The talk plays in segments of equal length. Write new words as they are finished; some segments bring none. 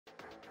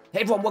Hey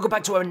everyone, welcome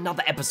back to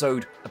another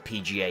episode of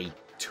PGA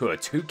Tour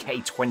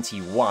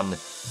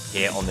 2K21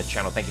 here on the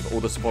channel. Thank you for all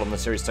the support on the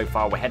series so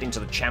far. We're heading to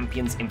the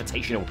Champions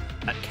Invitational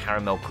at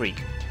Caramel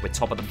Creek. We're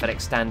top of the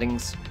FedEx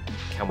standings.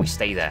 Can we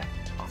stay there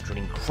after an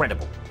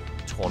incredible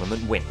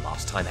tournament win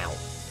last time out?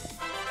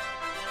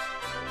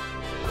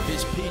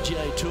 This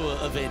PGA Tour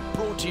event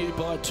brought to you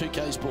by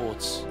 2K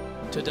Sports.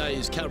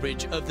 Today's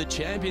coverage of the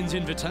Champions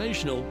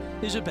Invitational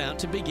is about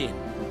to begin.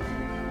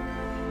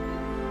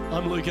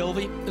 I'm Luke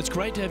Elvey. It's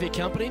great to have your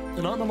company,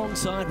 and I'm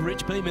alongside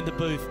Rich Beam in the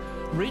booth.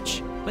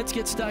 Rich, let's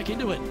get stuck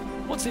into it.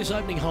 What's this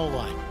opening hole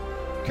like?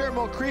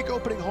 Caramel Creek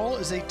opening hole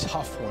is a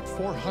tough one,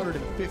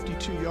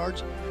 452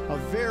 yards, a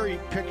very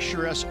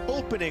picturesque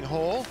opening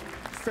hole.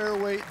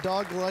 Fairway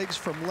dog legs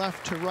from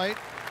left to right.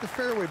 The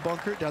fairway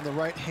bunker down the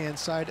right-hand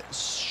side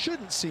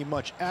shouldn't see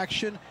much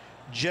action.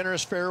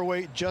 Generous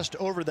fairway just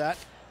over that.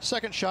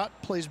 Second shot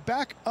plays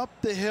back up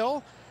the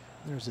hill.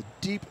 There's a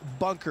deep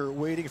bunker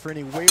waiting for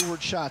any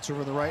wayward shots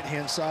over the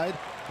right-hand side.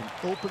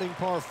 An opening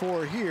par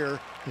 4 here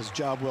is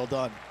job well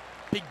done.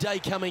 Big day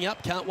coming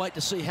up. Can't wait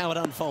to see how it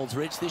unfolds,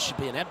 Rich. This should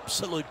be an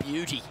absolute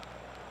beauty.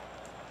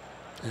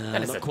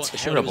 That is not a quite the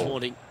shot I was terrible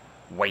wanting.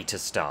 way to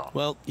start.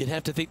 Well, you'd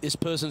have to think this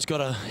person's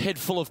got a head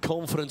full of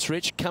confidence,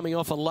 Rich, coming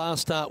off a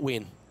last start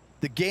win.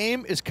 The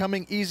game is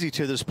coming easy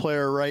to this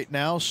player right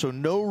now, so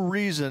no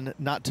reason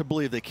not to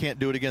believe they can't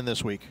do it again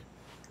this week.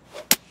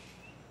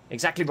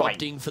 Exactly right.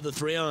 Opting for the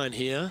 3-iron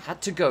here.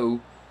 Had to go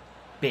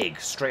big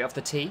straight off the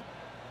tee.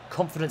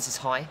 Confidence is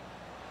high.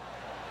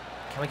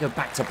 Can we go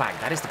back to back?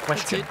 That is the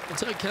question.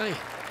 That's it. It's okay.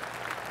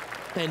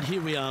 And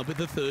here we are with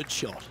the third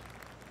shot.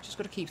 Just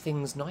got to keep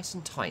things nice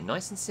and tight,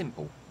 nice and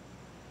simple.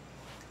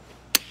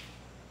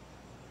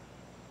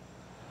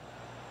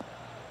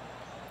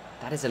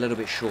 That is a little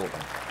bit short, though.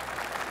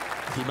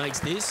 If he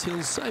makes this,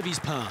 he'll save his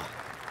par.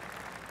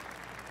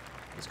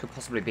 This could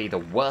possibly be the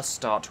worst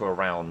start to a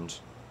round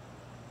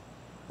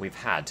we've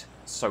had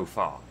so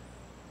far.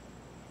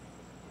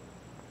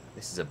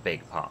 This is a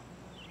big putt.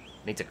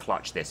 Need to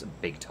clutch this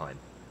big time.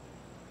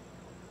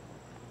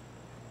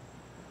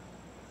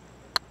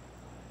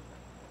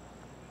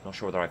 Not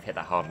sure whether I've hit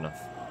that hard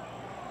enough.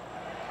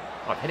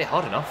 Oh, I've hit it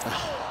hard enough.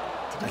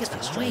 Didn't get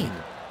the line.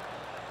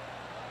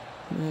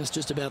 It's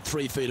just about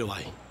 3 feet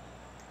away.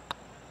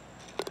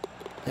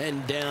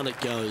 And down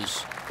it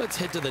goes. Let's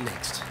head to the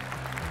next.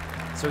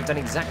 So we've done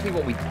exactly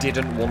what we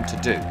didn't want to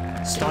do.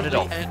 Started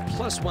off at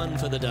 +1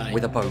 for the day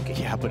with a bogey.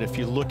 Yeah, but if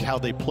you look how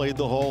they played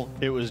the hole,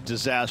 it was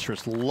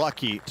disastrous.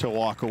 Lucky to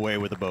walk away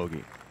with a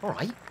bogey. All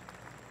right.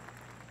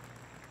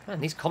 Man,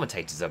 these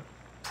commentators have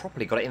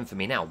properly got it in for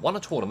me now. Won a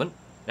tournament.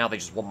 Now they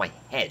just want my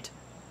head.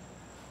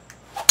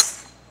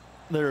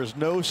 There is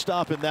no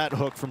stopping that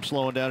hook from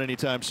slowing down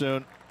anytime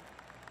soon.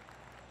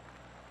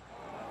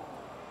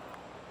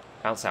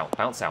 Bounce out,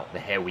 bounce out.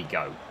 Here we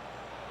go.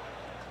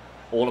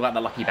 All about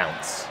the lucky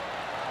bounce.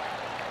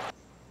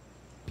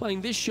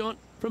 Playing this shot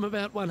from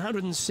about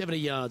 170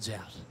 yards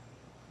out.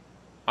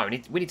 Oh,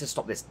 we need to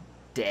stop this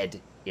dead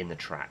in the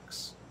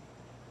tracks.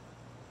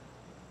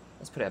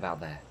 Let's put it about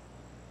there.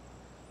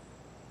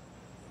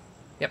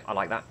 Yep, I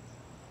like that.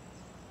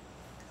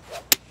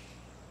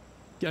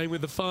 Going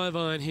with the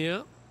 5-iron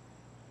here.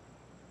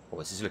 Oh,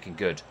 this is looking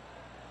good.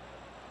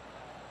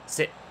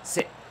 Sit,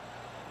 sit.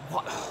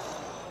 What?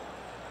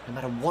 No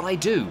matter what I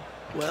do,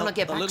 I cannot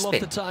get backspin. A little off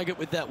the target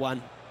with that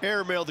one.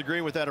 Airmailed the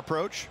green with that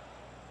approach.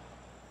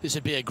 This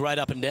would be a great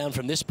up and down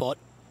from this spot.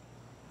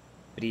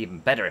 But even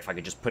better if I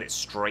could just put it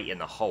straight in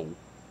the hole.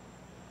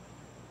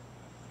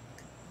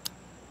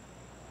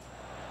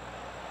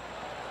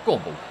 Go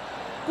on, ball.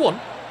 Go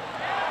on.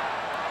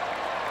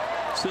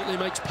 Certainly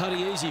makes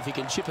putting easy if you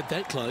can chip it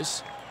that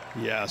close.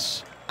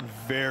 Yes,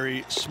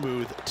 very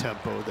smooth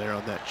tempo there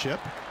on that chip.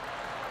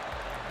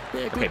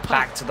 Yeah, Okay,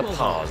 back to the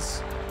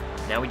pars.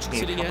 Now we just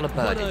need a couple of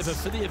birdies. Over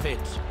for the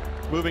event.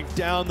 Moving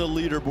down the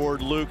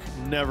leaderboard, Luke,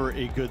 never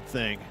a good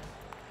thing.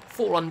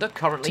 4 under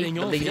currently. Teeing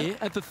off here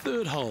at the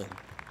 3rd hole.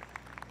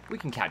 We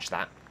can catch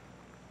that.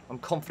 I'm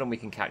confident we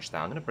can catch that.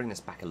 I'm going to bring this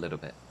back a little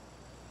bit.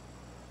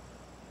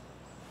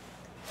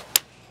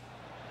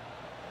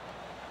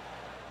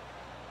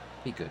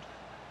 Be good.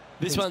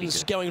 This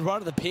one's going right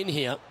at the pin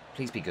here.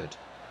 Please be good.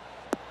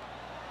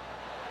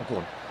 Oh, go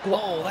on. Go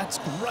on. Oh, that's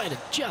great. It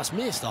just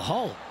missed the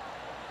hole.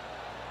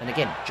 And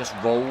again, just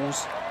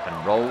rolls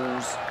and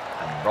rolls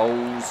and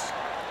rolls.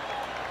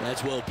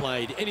 That's well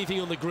played. Anything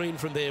on the green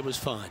from there was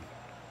fine.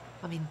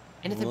 I mean,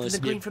 anything from the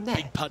green from there.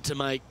 Big putt to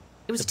make.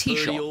 It was a tee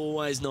shot.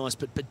 Always nice,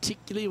 but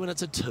particularly when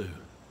it's a 2.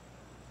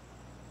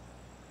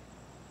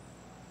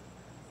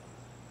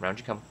 Round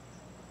you come.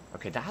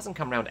 Okay, that hasn't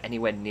come round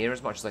anywhere near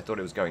as much as I thought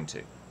it was going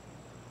to.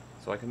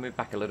 So I can move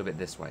back a little bit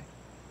this way.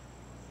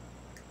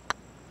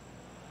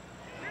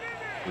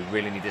 We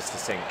really need this to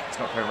sink. It's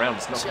not going round.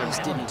 It's not going round.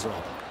 Just didn't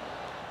drop.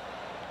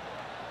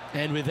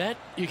 And with that,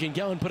 you can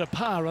go and put a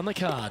par on the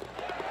card.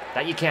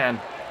 That you can.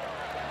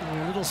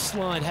 A little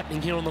slide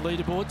happening here on the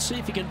leaderboard. See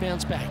if you can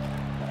bounce back.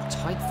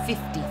 Tied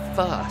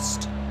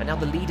 51st, and now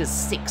the leader's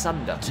 6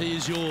 under. Tee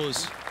is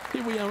yours.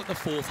 Here we are at the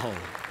 4th hole.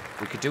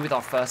 We could do with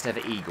our first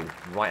ever eagle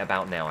right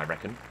about now, I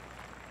reckon.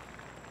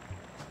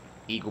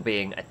 Eagle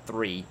being a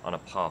 3 on a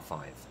par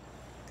 5.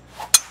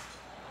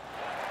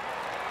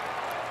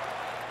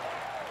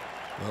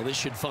 Well, this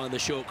should find the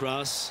short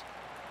grass.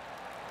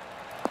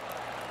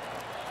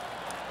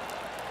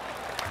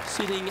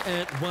 Sitting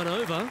at 1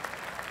 over.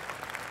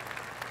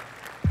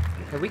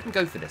 Okay, we can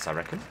go for this, I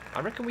reckon.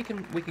 I reckon we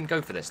can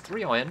go for this.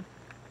 3 iron,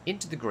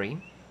 into the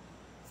green,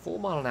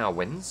 4-mile-an-hour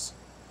winds.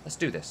 Let's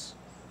do this.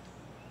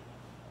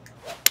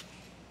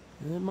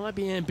 It might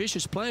be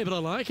ambitious play, but I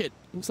like it.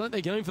 Looks like they're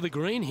going for the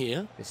green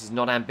here. This is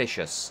not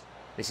ambitious.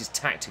 This is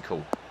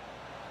tactical.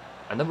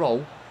 And the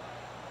roll.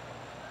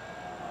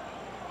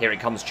 Here it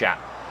comes, chat.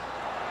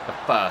 The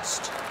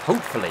first,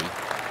 hopefully,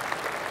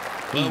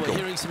 Well, eagle. we're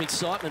hearing some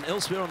excitement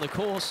elsewhere on the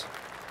course.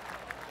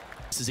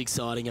 This is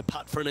exciting. A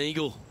putt for an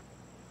eagle.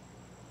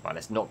 Right,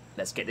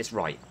 let's get this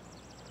right.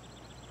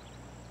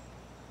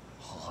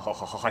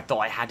 Oh, I thought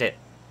I had it.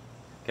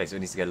 Okay, so it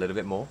needs to go a little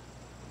bit more.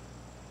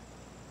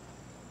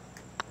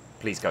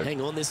 Please go. Hang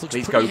on, this looks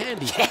Please pretty go.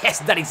 handy. Yes,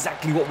 that is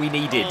exactly what we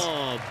needed.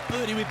 Oh,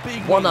 birdie with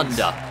big 1 wings.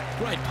 under.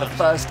 Great The putt.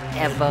 first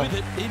And ever with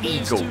it, he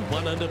moves eagle to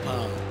 1 under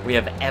par. we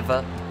have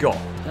ever got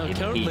Now, in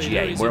currently,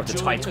 there PGA. is We're up to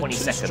enjoying tie a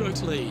 22nd.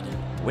 two-stroke lead.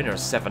 Winner of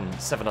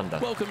 7 under.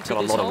 Welcome to Got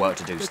a this lot of hole. work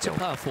to do It's still. a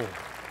par 4.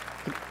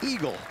 An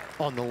eagle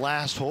on the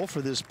last hole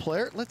for this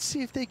player. Let's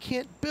see if they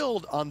can't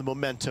build on the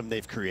momentum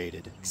they've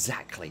created.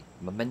 Exactly.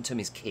 Momentum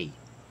is key.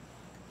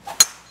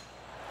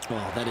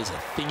 Oh, that is a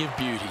thing of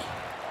beauty.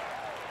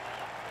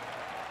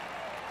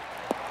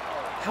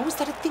 How is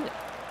that a thing?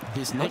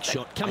 This No, next I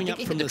shot coming think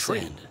up it from hit the the tree.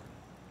 sand.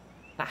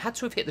 That had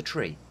to have hit the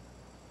tree.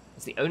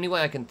 It's the only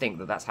way I can think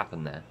that that's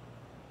happened there.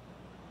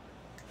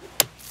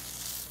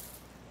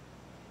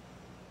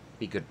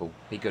 Be good, ball.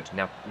 Be good.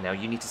 Now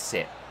you need to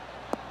sit.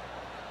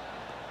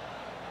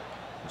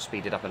 We'll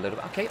speed it up a little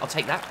bit. Okay, I'll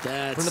take that.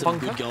 That's From the some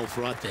bunker. good golf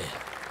right there.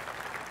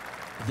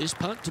 This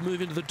putt to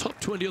move into the top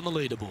 20 on the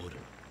leaderboard.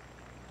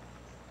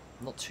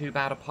 Not too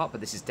bad a putt,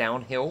 but this is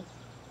downhill.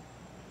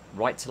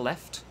 Right to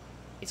left.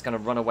 It's going to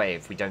run away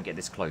if we don't get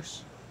this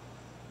close.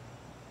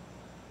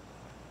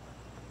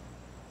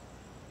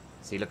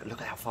 See, look at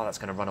how far that's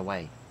going to run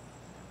away.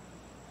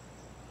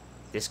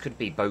 This could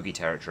be bogey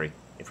territory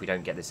if we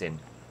don't get this in.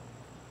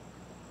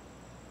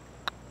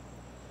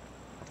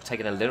 I've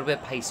taken a little bit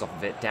of pace off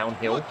of it,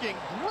 downhill. Looking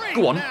great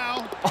Go on.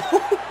 now.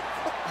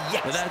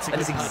 Yes, Well, that's a that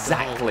good is putt to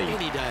hold exactly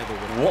any day of the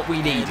week. what we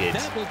And needed.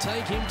 that will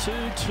take him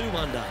to 2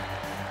 under.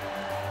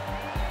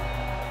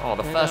 Oh,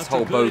 the And first after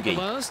hole a birdie at the bogey.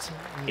 last,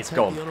 he'll It's take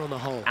gone. the honour on the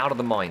hole. Out of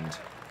the mind.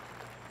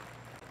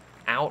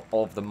 Out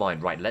of the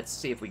mind. Right, let's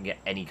see if we can get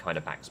any kind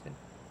of backspin.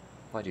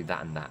 If I do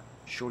that and that,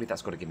 surely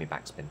that's got to give me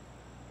backspin.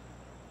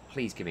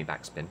 Please give me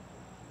backspin.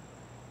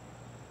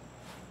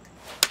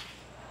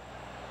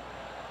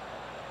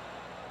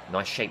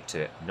 Nice shape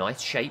to it.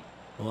 Nice shape.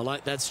 Oh, I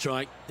like that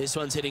strike. This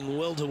one's heading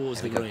well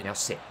towards There the we go. green. Now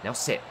sit. Now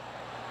sit.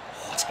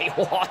 Oh, I tell you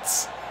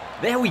what.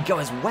 There we go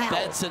as well.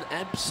 That's an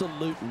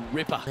absolute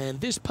ripper. And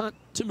this putt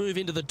to move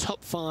into the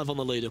top 5 on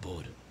the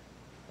leaderboard.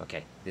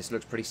 Okay, this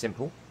looks pretty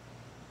simple.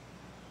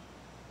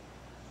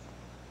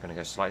 Gonna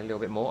go slightly a little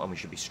bit more and we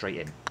should be straight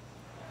in.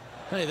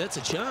 Hey, that's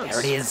a chance. There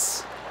it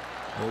is.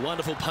 A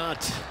wonderful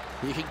putt.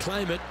 You can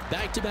claim it.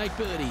 Back-to-back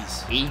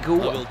birdies.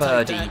 Eagle, I will take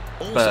birdie, that.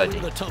 Also birdie.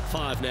 into the top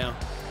 5 now.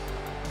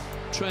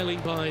 Trailing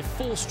by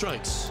 4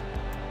 strokes.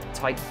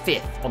 Tied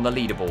 5th on the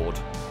leaderboard.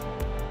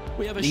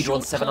 We have a Leader on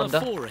short 7 par under.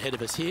 4 ahead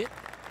of us here.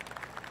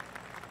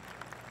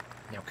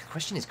 Now, the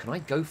question is, can I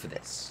go for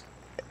this?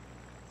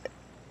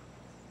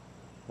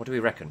 What do we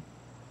reckon?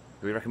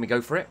 Do we reckon we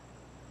go for it?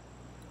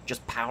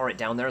 Just power it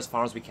down there as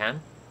far as we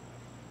can?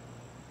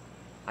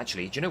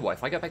 Actually, do you know what?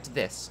 If I go back to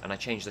this and I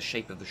change the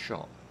shape of the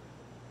shot,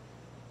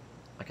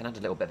 I can add a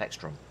little bit of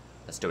extra on.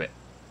 Let's do it.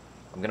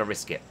 I'm going to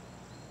risk it.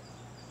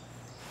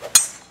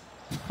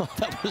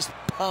 That was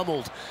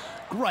pummeled.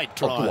 Great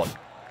Oh, drive. go on.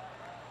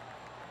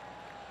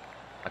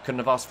 I couldn't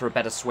have asked for a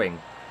better swing.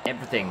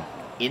 Everything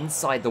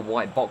inside the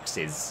white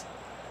boxes.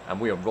 And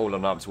we are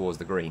rolling up towards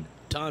the green.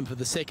 Time for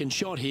the second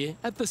shot here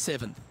at the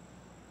 7th.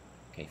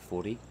 Okay,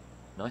 40.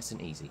 Nice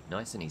and easy.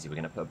 Nice and easy. We're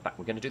going to put back.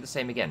 We're going to do the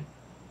same again.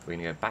 We're going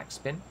to go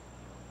backspin.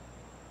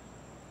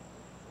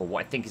 Or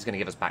what I think is going to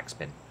give us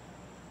backspin.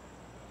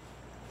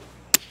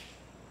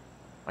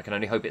 I can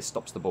only hope it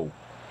stops the ball.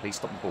 Please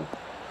stop the ball.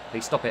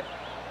 Please stop it.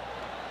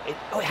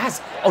 Oh, it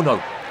has. Oh, no.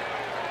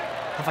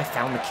 Have I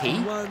found the key?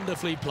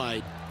 Wonderfully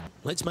played.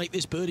 Let's make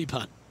this birdie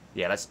putt.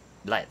 Yeah,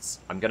 let's.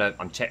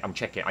 I'm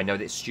checking. I know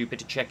that it's stupid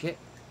to check it.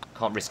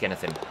 Can't risk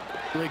anything.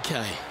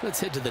 Okay, let's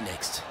head to the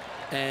next.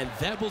 And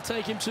that will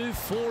take him to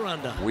 4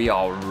 under. We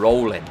are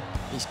rolling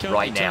He's currently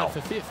right now.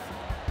 tied for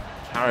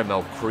 5th.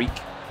 Caramel Creek.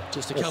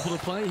 Just a couple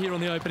to play here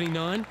on the opening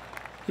 9.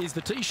 Here's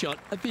the tee shot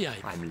at the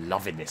 8th. I'm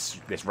loving this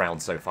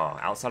round so far.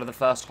 Outside of the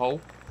first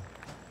hole,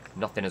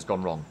 nothing has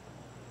gone wrong.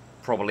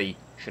 Probably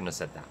shouldn't have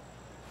said that.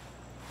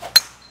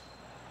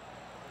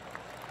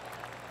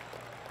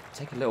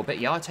 Take a little bit.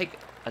 Yeah, I take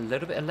a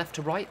little bit of left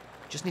to right.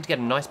 Just need to get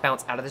a nice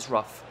bounce out of this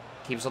rough.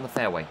 Keep us on the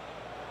fairway.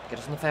 Get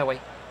us on the fairway.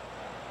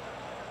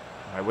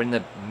 All right, we're in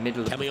the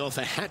middle of Coming the off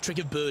a hat-trick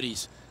of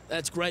birdies.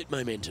 That's great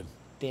momentum.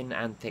 thin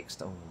and thick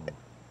stone.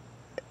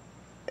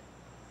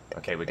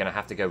 Okay, we're going to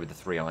have to go with the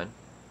 3-iron.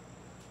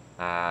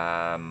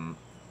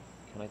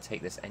 Can I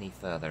take this any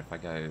further if I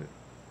go...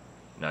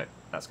 No,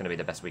 that's going to be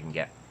the best we can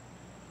get.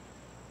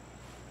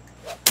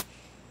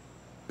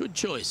 Good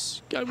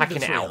choice. Go with Hacking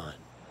the it out. 3-iron.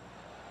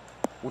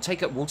 We'll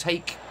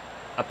take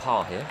a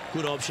par here.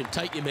 Good option.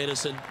 Take your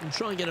medicine and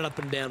try and get it up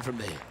and down from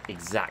there.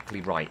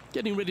 Exactly right.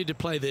 Getting ready to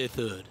play their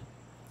third.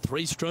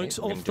 3 strokes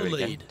Okay, we're off gonna the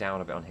do it lead. again.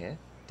 Down a bit on here.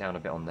 Down a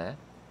bit on there.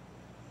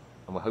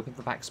 And we're hoping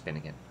for backspin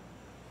again.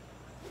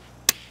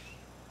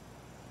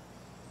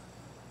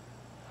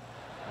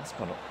 That's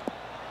gone up.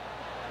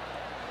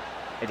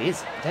 It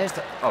is. There's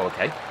the... Oh,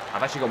 okay.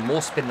 I've actually got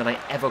more spin than I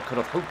ever could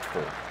have hoped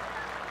for.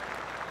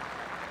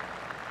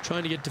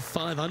 Trying to get to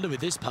 5 under with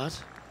this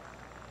putt.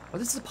 Oh,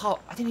 this is a par...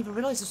 I didn't even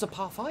realise this was a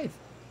par 5.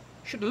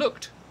 Should have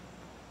looked.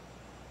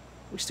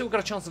 We've still got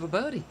a chance of a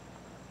birdie.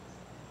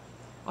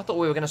 I thought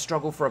we were going to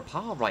struggle for a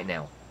par right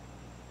now.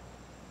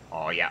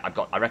 Oh, yeah.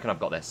 I reckon I've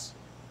got this.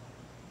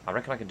 I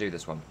reckon I can do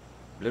this one.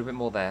 A little bit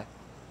more there.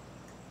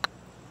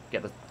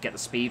 Get the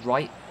speed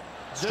right.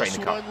 Straight in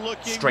the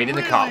cup. Straight in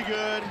the cup.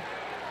 Good.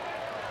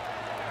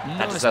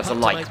 That deserves a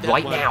like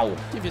right now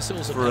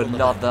for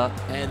another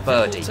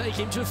birdie. Will take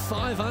him to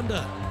 5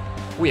 under.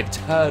 We have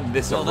turned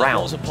this Well, around.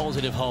 that was a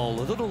positive hole.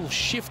 A little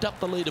shift up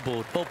the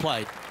leaderboard. Well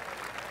played.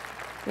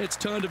 It's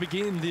time to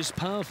begin this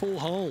par 4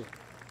 hole.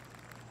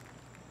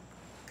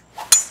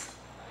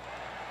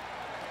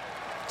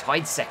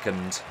 Tied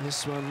second.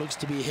 This one looks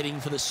to be heading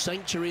for the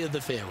sanctuary of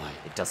the fairway.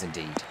 It does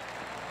indeed.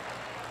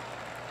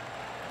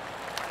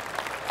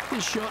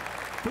 This shot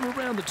from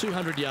around the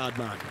 200-yard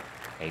mark.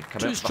 Okay, coming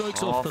 2 up to strokes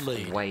the off the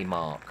lead. halfway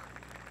mark.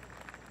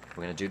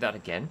 We're going to do that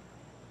again.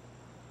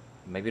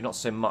 Maybe not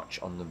so much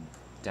on the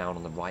down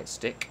on the right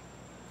stick.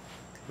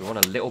 We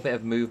want a little bit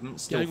of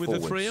movement still Going with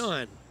forwards. the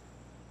 3-iron.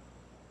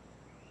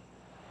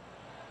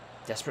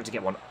 Desperate to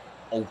get one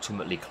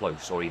ultimately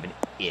close or even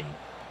in.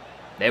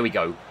 There we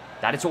go.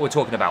 That is what we're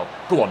talking about.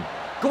 Go on.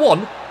 Go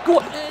on. Go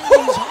on.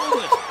 And he's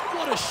hold it.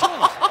 What a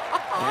shot.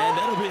 And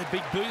that'll be a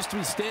big boost to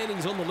his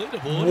standings on the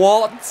leaderboard.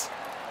 What?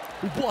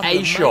 What A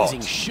an shot.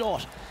 amazing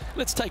shot.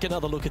 Let's take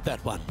another look at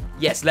that one.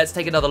 Yes, let's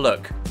take another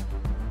look.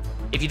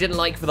 If you didn't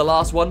like for the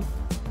last one,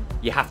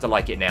 you have to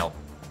like it now.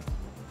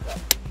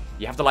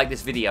 You have to like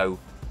this video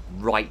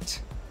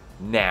right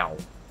now.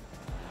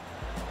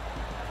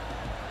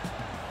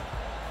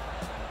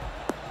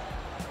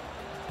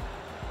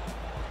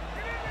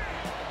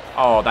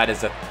 Oh, that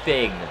is a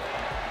thing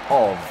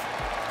of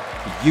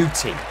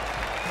beauty.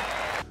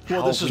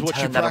 Well, this is what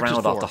you turned that practice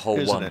around for, after hole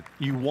isn't 1. it?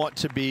 You want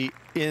to be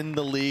in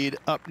the lead,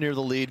 up near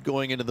the lead,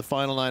 going into the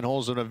final 9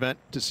 holes of an event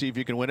to see if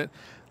you can win it.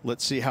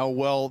 Let's see how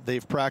well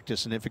they've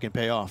practiced and if it can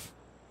pay off.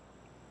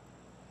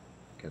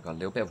 Okay, we've got a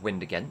little bit of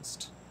wind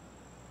against.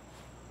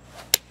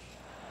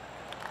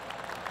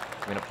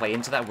 We're going to play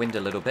into that wind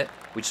a little bit.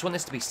 We just want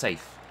this to be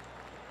safe.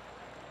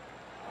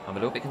 I'm a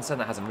little bit concerned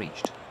that hasn't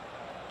reached.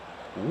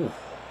 Ooh.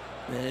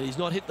 And he's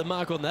not hit the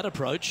mark on that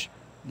approach.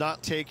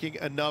 Not taking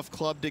enough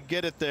club to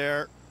get it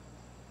there.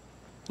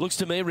 Looks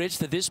to me, Rich,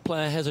 that this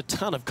player has a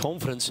ton of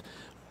confidence.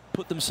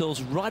 Put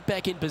themselves right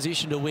back in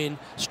position to win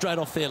straight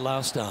off their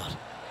last start.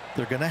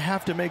 They're going to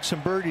have to make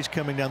some birdies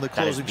coming down the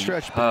That is closing the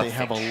stretch, but they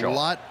have perfect a shot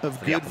lot of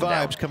for the good up and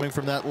down. vibes coming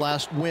from that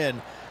last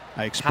win.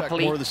 I expect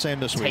Happily more of the same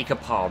this week. take a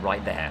par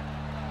right there.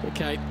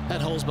 Okay,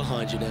 that hole's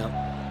behind you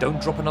now. Don't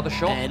drop another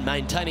shot. And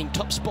maintaining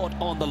top spot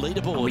on the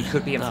leaderboard. And we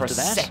could be in for a After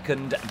that,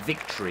 second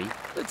victory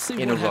let's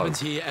see in what a row. happens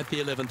here at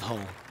the 11th hole.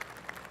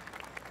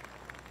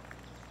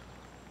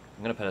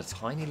 I'm going to put a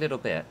tiny little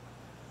bit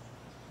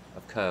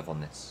of curve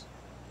on this.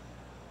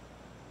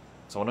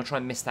 So I want to try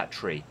and miss that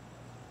tree.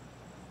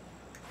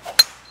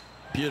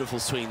 Beautiful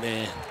swing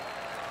there.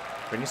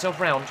 Bring yourself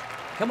round.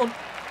 Come on.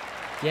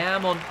 Yeah,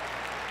 I'm on.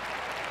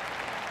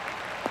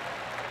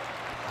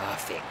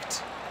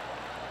 Perfect.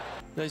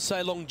 They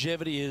say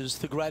longevity is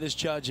the greatest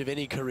judge of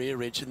any career,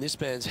 Rich, and this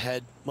man's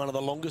had one of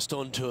the longest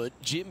on tour,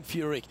 Jim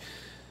Furyk.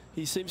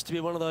 He seems to be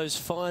one of those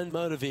fine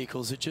motor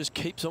vehicles that just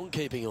keeps on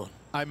keeping on.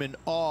 I'm in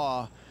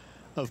awe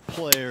of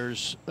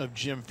players of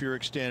Jim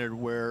Furyk's standard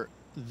where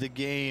the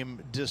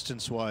game,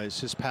 distance-wise,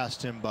 has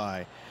passed him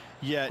by.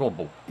 Yet Go on,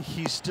 Bull.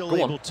 he's still Go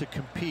able on. to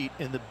compete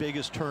in the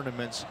biggest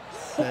tournaments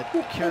that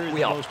carry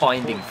We the are most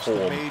finding importance, the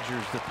form.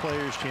 majors, the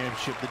Players'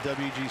 Championship, the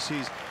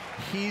WGCs.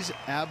 He's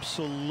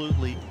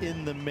absolutely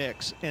in the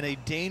mix and a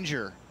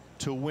danger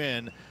to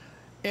win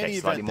any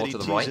slightly event more that he to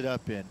the tees right. it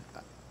up in.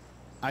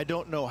 I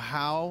don't know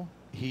how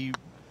he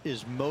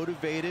is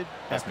motivated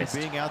That's after missed.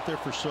 being out there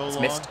for so It's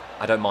long, missed.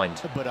 I don't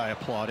mind. but I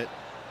applaud it.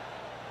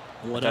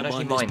 Well, I don't don't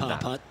actually mind this mind par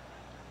that. putt.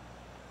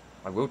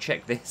 I will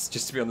check this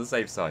just to be on the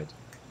safe side.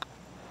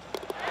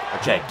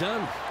 Okay.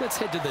 Done. Let's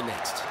head to the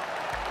next.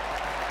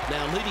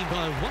 Now leading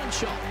by 1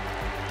 shot.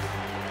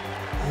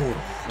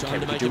 Okay, we to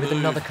could make do a with move.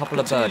 another couple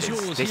of Let's see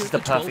birdies. yours This here is at the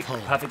the 12th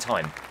hole. perfect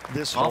time.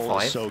 This Par hole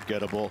is 5. so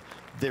gettable.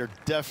 They're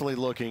definitely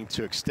looking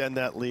to extend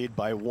that lead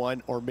by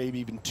 1 or maybe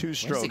even 2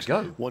 strokes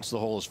go? once the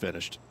hole is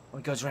finished. Oh,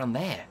 it goes around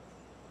there.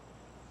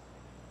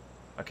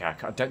 Okay,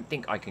 I don't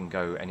think I can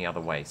go any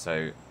other way, so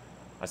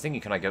I was thinking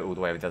can I go all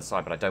the way over the other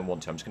side, but I don't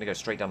want to. I'm just going to go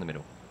straight down the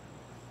middle.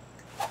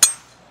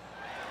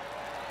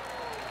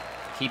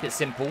 Keep it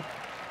simple. That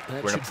We're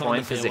in a should find prime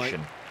the fairway.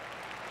 position.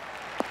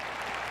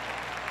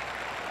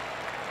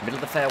 Middle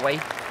of the fairway,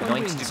 One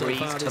 90 win so degrees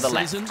far to this the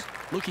left. season.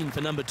 Looking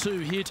for number 2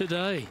 here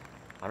today.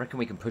 I reckon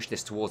we can push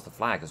this towards the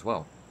flag as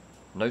well.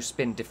 No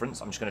spin difference.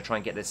 I'm just going to try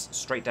and get this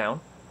straight down.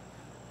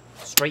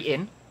 Straight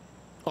in.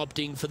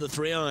 Opting for the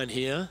 3-iron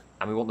here.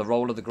 And we want the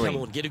roll of the green.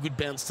 Come on, get a good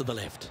bounce to the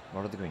left.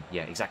 Roll of the green.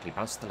 Yeah, exactly.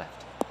 Bounce to the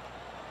left.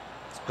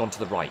 It's gone to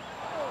the right.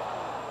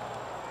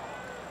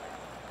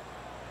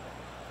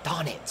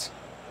 Darn it.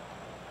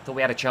 Thought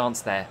we had a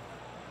chance there.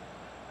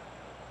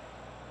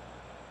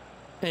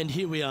 And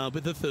here we are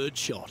with the 3rd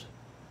shot.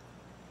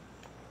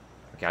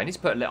 Okay, I need to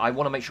put. I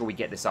want to make sure we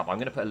get this up. I'm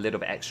going to put a little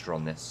bit extra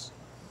on this.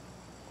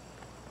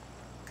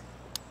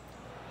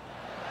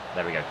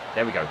 There we go.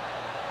 There we go.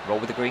 Roll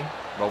with the green.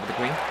 Roll with the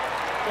green.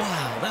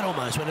 Wow, that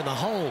almost went in the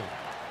hole.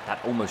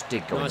 That almost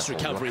did go Nice in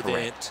the hole. recovery You are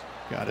there. correct.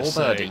 Gotta Or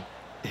say, birdie.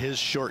 his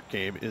short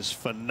game is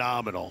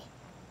phenomenal.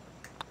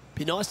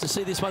 Be nice to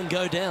see this one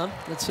go down.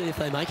 Let's see if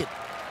they make it.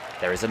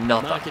 There is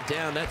another. Mark it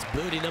down. That's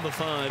birdie number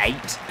 5.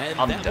 8 and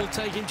under. that will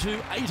take him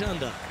to 8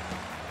 under.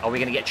 Are we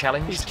going to get He's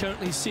challenged?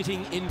 currently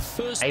sitting in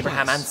 1st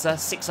Abraham place. Answer,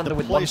 6 under The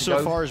with play 1 to so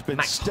go. far has been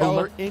Max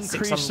stellar, Homer, 6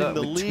 increasing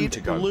under the with 2 lead,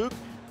 to go. Luke.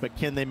 But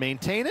can they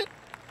maintain it?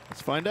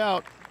 Let's find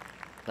out.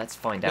 Let's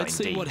find out Let's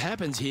indeed. see what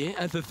happens here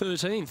at the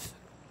 13th.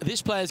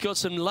 This player's got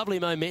some lovely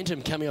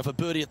momentum coming off a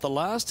birdie at the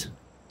last.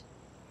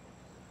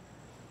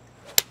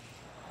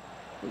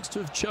 Looks to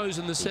have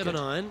chosen the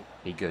 7-iron.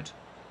 Be good.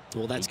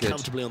 Well, that's Be good.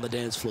 comfortably on the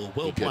dance floor.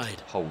 Well Be good.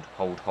 played. Hold,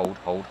 hold, hold,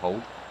 hold,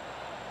 hold.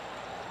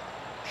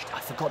 I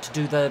forgot to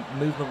do the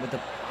movement with the...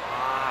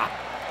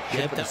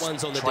 Yep, that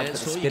one's on the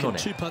dance floor. You can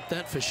two-putt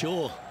that for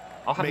sure.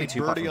 I'll have me Made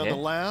 2-putt birdie from on here.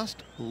 the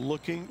last,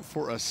 looking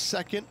for a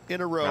 2nd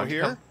in a row Round you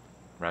here. come.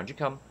 Round you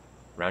come.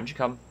 Round you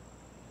come.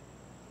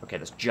 Okay,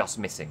 that's just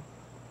missing.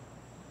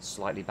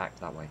 Slightly back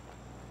that way.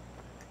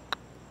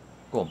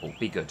 Go on, ball.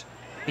 Be good.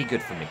 Be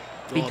good for me.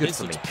 Be good this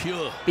for me. looks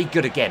pure. Be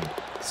good again.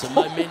 Some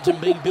momentum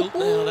being built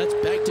now. That's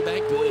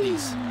back-to-back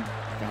birdies.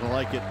 Gotta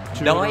like it.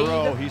 2 9 in a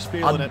row. He's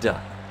feeling under. it.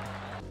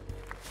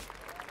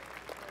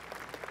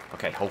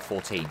 Okay, hole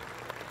 14.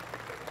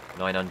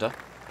 9 under,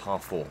 par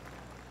 4.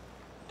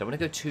 Don't want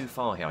to go too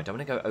far here. I don't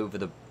want to go over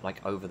the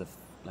over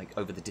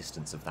the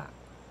distance of that.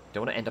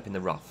 Don't want to end up in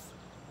the rough.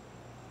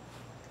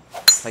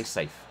 Play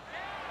safe.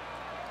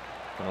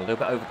 Gone a little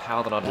bit over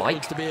power than I'd That like.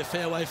 looks to be a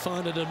fairway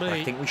finder to me.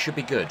 I think we should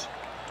be good.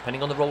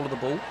 Depending on the roll of the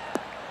ball.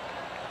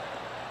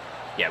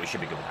 Yeah, we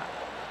should be good with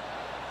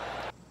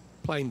that.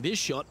 Playing this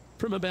shot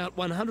from about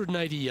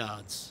 180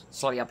 yards.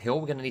 Slightly uphill.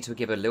 We're going to need to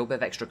give a little bit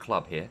of extra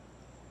club here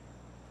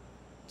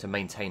to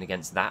maintain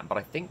against that. But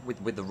I think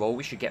with the roll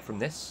we should get from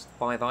this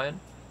 5-iron,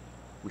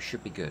 we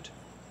should be good.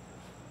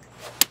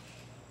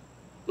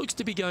 Looks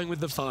to be going with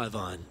the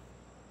 5-iron.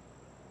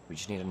 We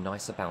just need a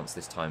nicer bounce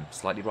this time.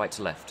 Slightly right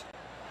to left.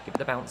 Give it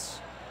the bounce.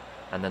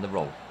 And then the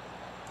roll.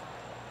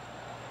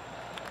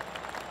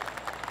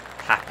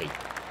 Happy.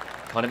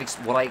 Kind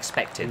of what I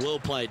expected. Well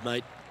played,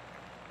 mate.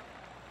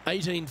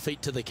 18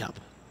 feet to the cup.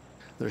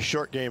 Their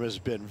short game has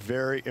been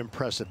very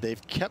impressive.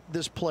 They've kept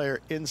this player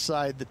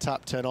inside the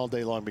top 10 all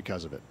day long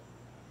because of it.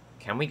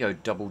 Can we go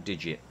double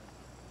digit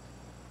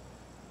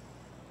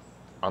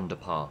under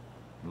par?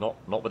 Not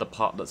with a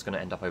putt that's going to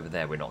end up over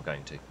there. We're not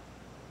going to.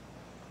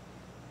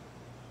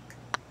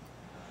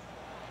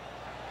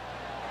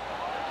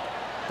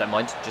 Don't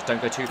mind. Just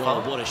don't go too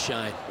far. Oh, what a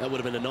shame. That would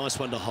have been a nice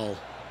one to hole.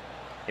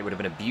 It would have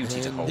been a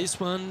beauty to And hold. this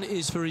one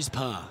is for his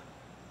par.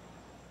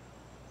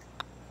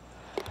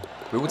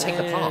 We will take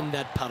the par. And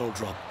that puddle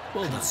drop.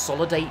 Well done.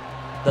 Consolidate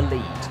the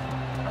lead.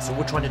 That's all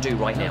we're trying to do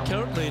right now. Our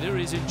current leader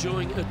is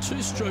enjoying a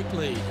 2-stroke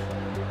lead.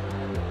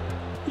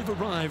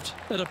 You've arrived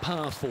at a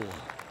par 4.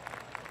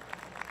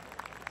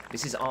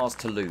 This is ours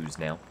to lose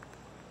now.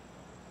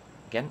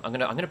 Again, I'm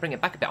gonna bring it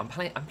back a bit. I'm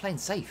playing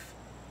safe.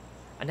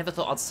 I never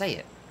thought I'd say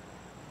it.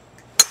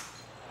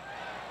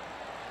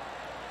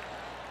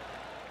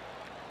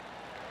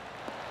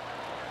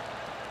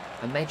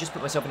 I may just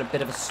put myself in a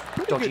bit of a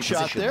Pretty dodgy good shot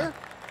position there.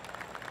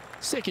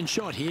 Second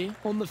shot here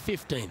on the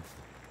 15th.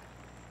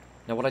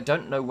 Now, what I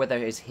don't know whether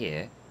is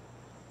here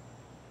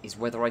is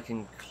whether I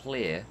can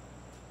clear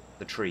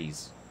the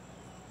trees.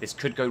 This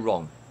could go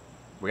wrong.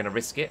 We're going to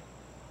risk it,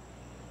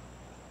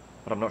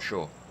 but I'm not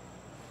sure.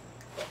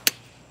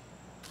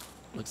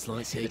 Looks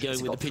like See, they're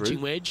has going it with got the pitching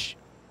through? wedge.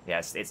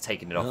 Yes, it's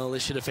taken it off. Well,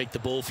 this should affect the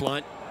ball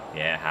flight.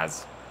 Yeah, it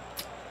has.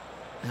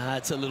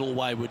 It's a little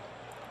wayward.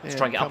 Let's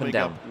try and get up and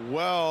down.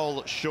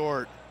 Well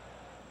short.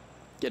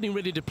 Getting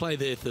ready to play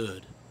their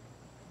third.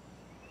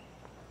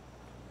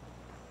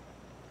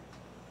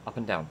 Up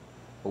and down.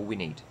 All we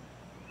need.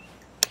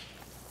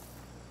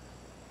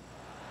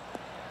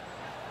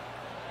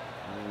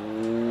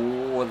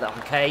 Ooh,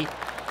 okay.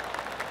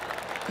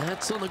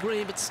 That's on the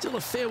green, but still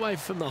a fairway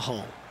from the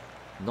hole.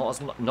 Not as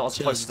close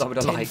Just as I would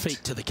have 10 liked.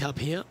 feet to the cup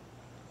here.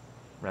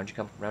 Round you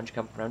come, round you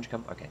come, round you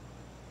come. Okay.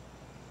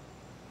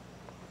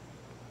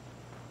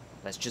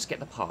 Let's just get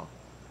the par.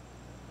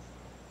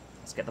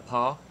 Let's get the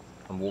par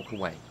and walk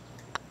away.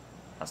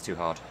 That's too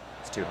hard.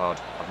 It's too hard.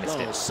 I've missed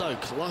Oh, it. so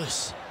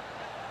close.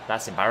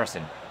 That's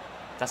embarrassing.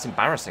 That's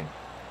embarrassing.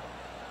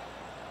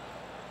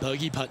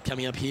 Bogey putt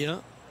coming up here.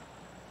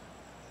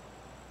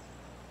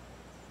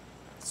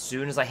 As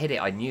soon as I hit it,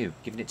 I knew.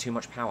 Giving it too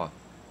much power.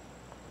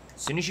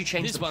 As soon as you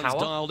change This the one's power,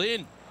 dialed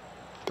in.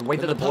 the way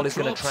that the ball is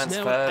going to drops,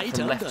 now transfer 8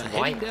 from left under, to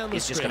right heading down the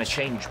is just going to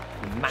stretch. change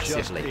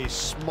massively.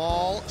 Just a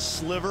small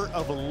sliver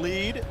of a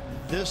lead.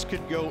 This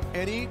could go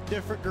any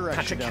different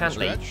direction Patrick down the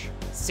Cantley, stretch.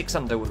 6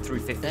 under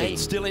through 15. And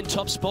still in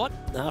top spot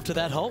after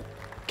that hole.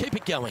 Keep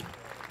it going.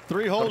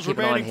 3 holes keep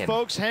an eye on remaining, him.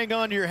 folks. Hang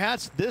on to your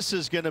hats. This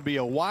is going to be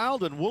a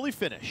wild and woolly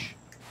finish.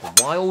 A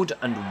wild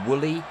and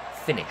woolly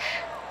finish.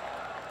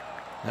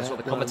 That's what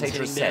the That one's commentator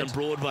has heading down said.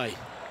 Broadway.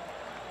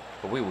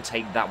 But we will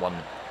take that one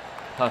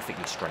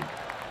perfectly straight.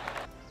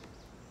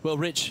 Well,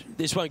 Rich,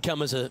 this won't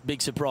come as a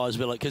big surprise,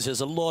 will it? Because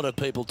there's a lot of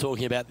people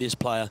talking about this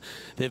player.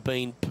 They've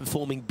been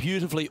performing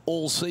beautifully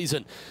all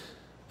season,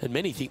 and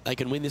many think they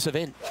can win this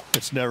event.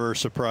 It's never a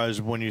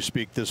surprise when you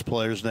speak this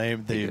player's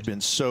name. They've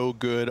been so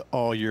good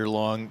all year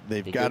long.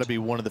 They've got to be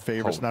one of the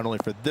favorites, Cool. not only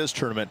for this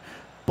tournament,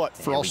 but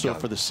for Here we also go.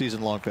 for the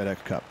season-long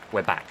FedEx Cup.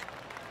 We're back.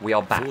 We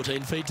are back.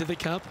 14 feet to the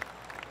cup.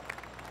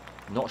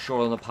 Not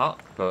sure on the putt,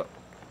 but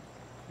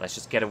let's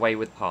just get away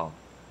with par.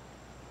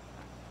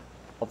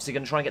 Obviously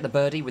going to try and get the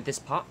birdie with this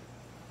putt.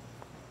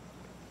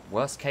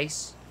 Worst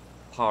case,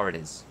 par it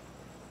is.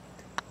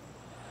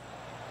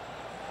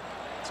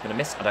 It's going to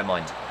miss. I don't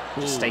mind.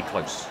 Just stay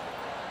close.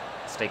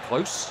 Stay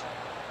close.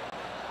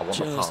 I want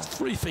the par. Just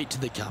 3 feet to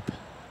the cup.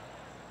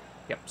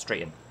 Yep,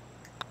 straight in.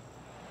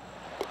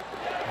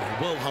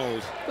 Well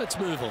hold. Let's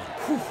move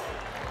on.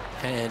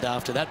 And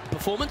after that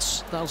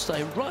performance, they'll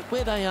stay right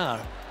where they are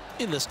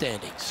in the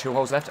standings. 2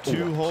 holes left. 2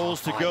 Ooh,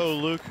 holes to par go,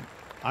 5. Luke.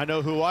 I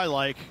know who I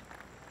like.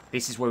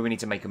 This is where we need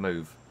to make a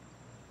move.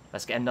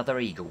 Let's get another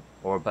eagle,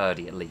 or a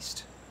birdie at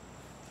least.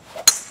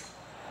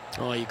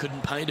 Oh, you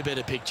couldn't paint a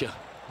better picture.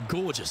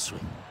 Gorgeous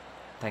swing.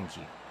 Thank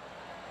you.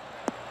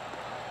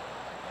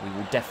 We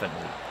will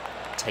definitely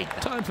take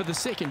that. Time for the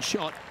second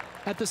shot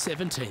at the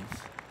 17th.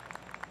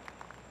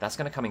 That's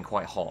going to come in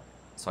quite hot.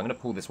 So I'm going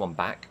to pull this one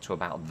back to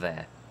about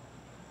there.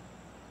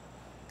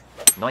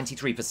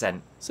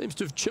 93%. Seems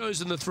to have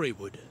chosen the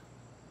 3-wood.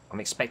 I'm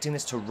expecting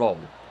this to roll.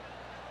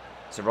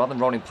 So rather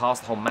than rolling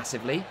past the hole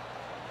massively,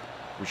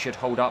 we should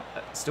hold up.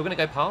 Still going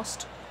to go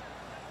past.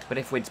 But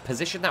if we'd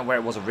positioned that where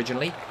it was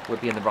originally, we'd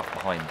be in the rough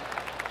behind.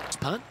 This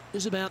putt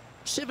is about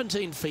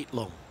 17 feet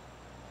long.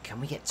 Can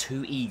we get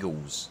 2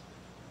 eagles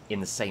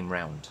in the same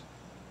round?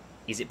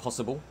 Is it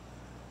possible?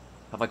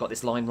 Have I got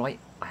this line right?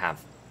 I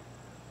have.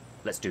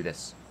 Let's do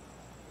this.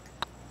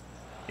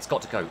 It's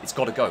got to go. It's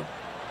got to go.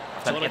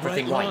 I've done Not a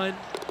everything great right. line.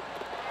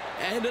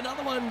 And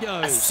another one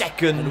goes. A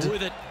second and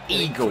with it, an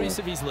eagle. increase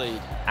of his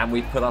lead. And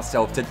we've put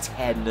ourselves to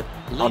 10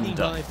 Leading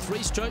under. by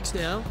 3 strokes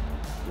now.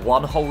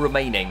 1 hole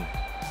remaining.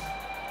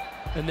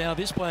 And now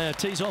this player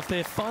tees off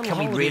their final Can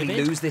we hole of really the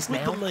event lose this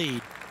with now? the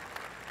lead.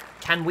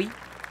 Can we?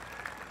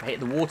 If I hit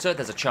the water,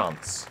 there's a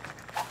chance.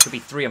 Could be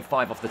 3 and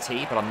 5 off the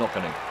tee, but I'm not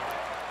going to.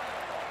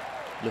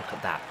 Look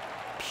at that.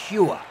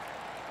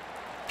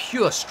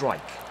 Pure strike.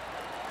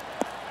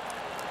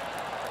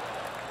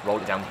 Roll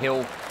it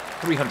downhill.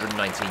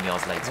 319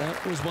 yards later.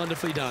 That was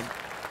wonderfully done.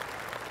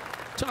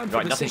 Time for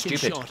Right, the nothing second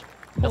stupid. shot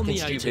on Nothing the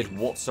stupid 18th.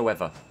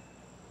 whatsoever.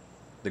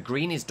 The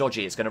green is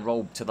dodgy. It's going to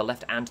roll to the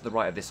left and to the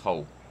right of this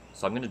hole.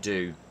 So I'm going to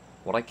do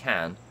what I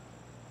can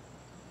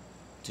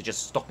to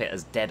just stop it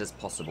as dead as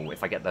possible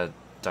if I get the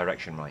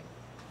direction right.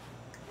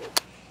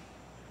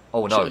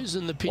 Oh no.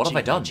 Chosen the What have I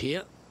pitching done? wedge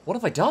here. What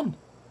have I done?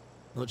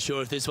 Not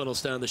sure if this one will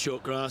stay on the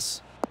short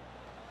grass.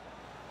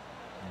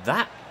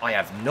 That I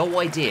have no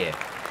idea.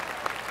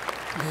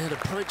 That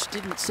approach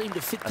didn't seem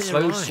to fit A their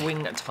slow eye.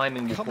 swing and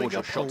timing will Coming cause your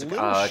up a shot to...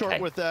 little short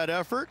okay. with that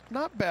effort.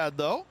 Not bad,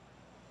 though.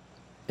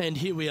 And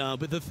here we are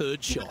with the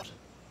third shot.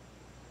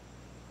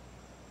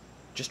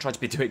 Just tried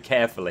to do it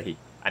carefully,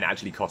 and it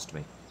actually cost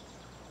me.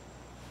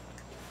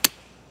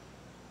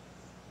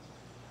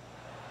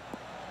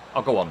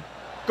 Oh, go on.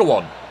 Go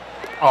on.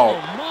 Oh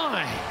Oh,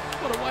 my!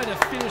 What a way to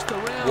finish the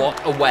round.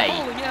 what a way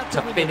Bowling out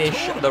to win finish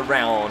tournament. the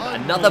round.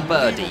 Another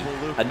birdie,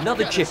 Unbelievable, Luke.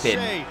 another Gotta chip in.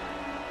 say,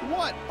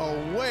 what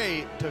a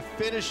way to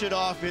finish it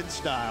off in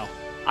style.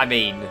 I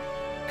mean,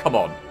 come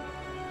on.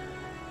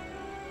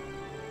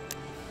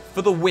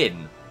 For the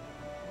win.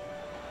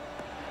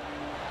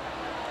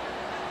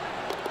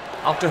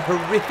 After a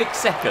horrific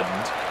second,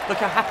 look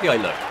how happy I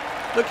look.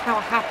 Look how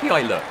happy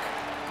I look.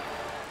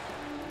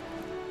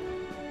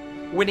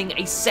 Winning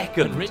a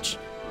second And Rich,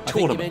 I think you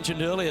tournament.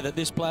 mentioned earlier that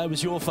this player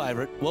was your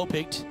favourite. Well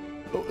picked.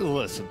 Oh,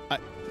 listen,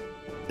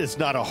 it's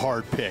not a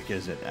hard pick,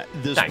 is it?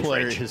 This Thanks,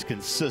 player Rich. has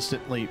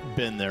consistently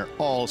been there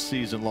all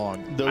season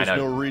long. There's know.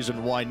 no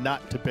reason why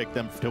not to pick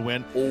them to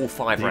win. All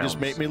 5 They rounds. just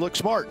make me look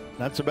smart.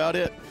 That's about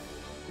it.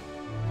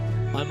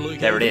 I'm Luke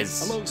There it Elvey,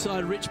 is.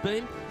 alongside Rich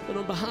Beam. And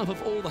on behalf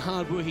of all the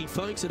hard-working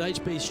folks at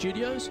HB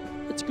Studios,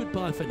 it's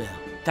goodbye for now.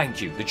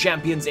 Thank you. The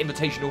Champions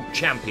Invitational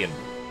champion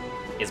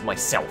is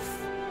myself.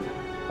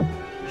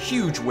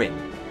 Huge win.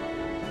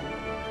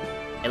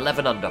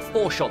 11 under,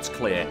 4 shots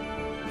clear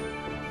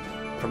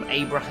from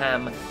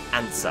Abraham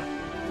Anser.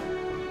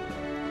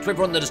 To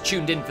everyone that has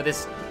tuned in for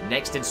this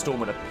next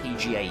installment of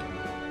PGA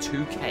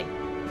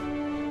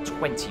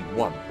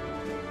 2K21.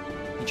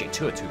 PGA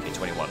Tour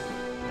 2K21.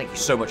 Thank you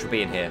so much for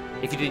being here.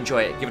 If you did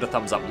enjoy it, give it a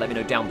thumbs up. Let me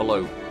know down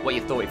below what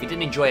you thought. If you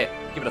didn't enjoy it,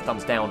 give it a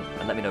thumbs down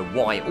and let me know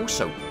why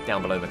also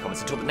down below in the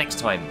comments. Until the next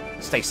time,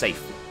 stay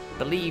safe.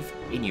 Believe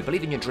in you.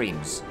 Believe in your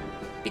dreams.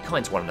 Be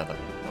kind to one another.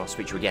 And I'll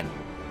speak to you again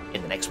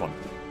in the next one.